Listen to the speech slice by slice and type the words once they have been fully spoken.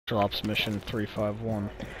Drops mission 351.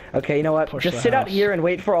 Okay, you know what? Push Just the sit out house. here and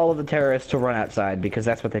wait for all of the terrorists to run outside, because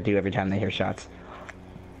that's what they do every time they hear shots.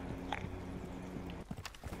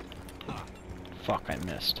 Fuck, I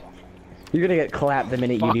missed. You're gonna get clapped the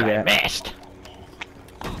minute you do that. I missed!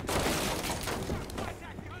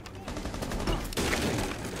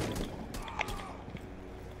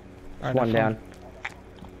 Alright, One down.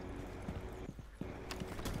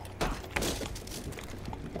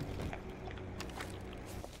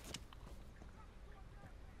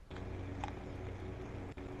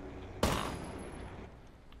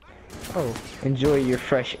 Oh, Enjoy your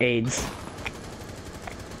fresh AIDS.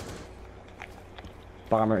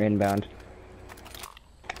 Bomber inbound.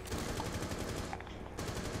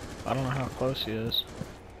 I don't know how close he is.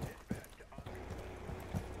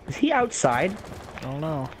 Is he outside? I don't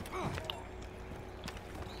know.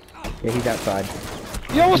 Yeah, he's outside.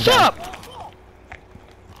 Yo, what's up?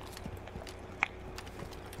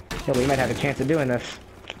 Yeah, we might have a chance of doing this.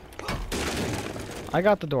 I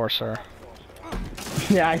got the door, sir.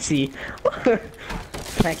 Yeah, I see.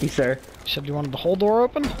 Thank you, sir. You said you wanted the whole door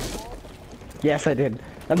open? Yes, I did.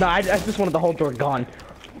 No, I just wanted the whole door gone.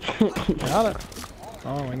 Got it.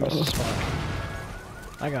 Oh, we missed a spot.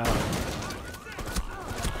 I got it.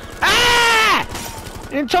 Ah! You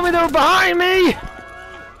didn't tell me they were behind me!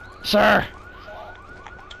 Sir!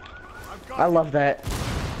 I love that.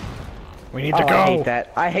 We need to go! I hate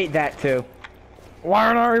that. I hate that, too. Why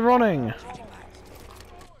aren't we running?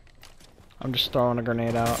 I'm just throwing a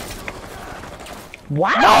grenade out.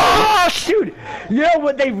 Wow! No! Dude, you know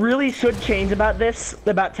what they really should change about this,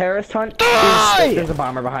 about Terrorist Hunt? Die! There's a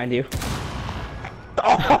bomber behind you.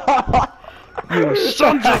 You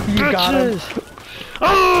sons of You got him. bitches!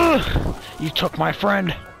 Oh! You took my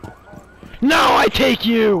friend. Now I take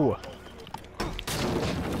you!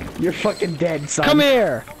 You're fucking dead, son. Come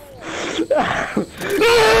here!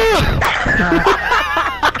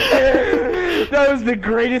 That was the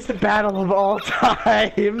greatest battle of all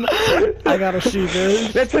time. I gotta see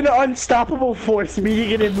this. That's an unstoppable force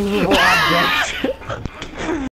meeting an immovable object.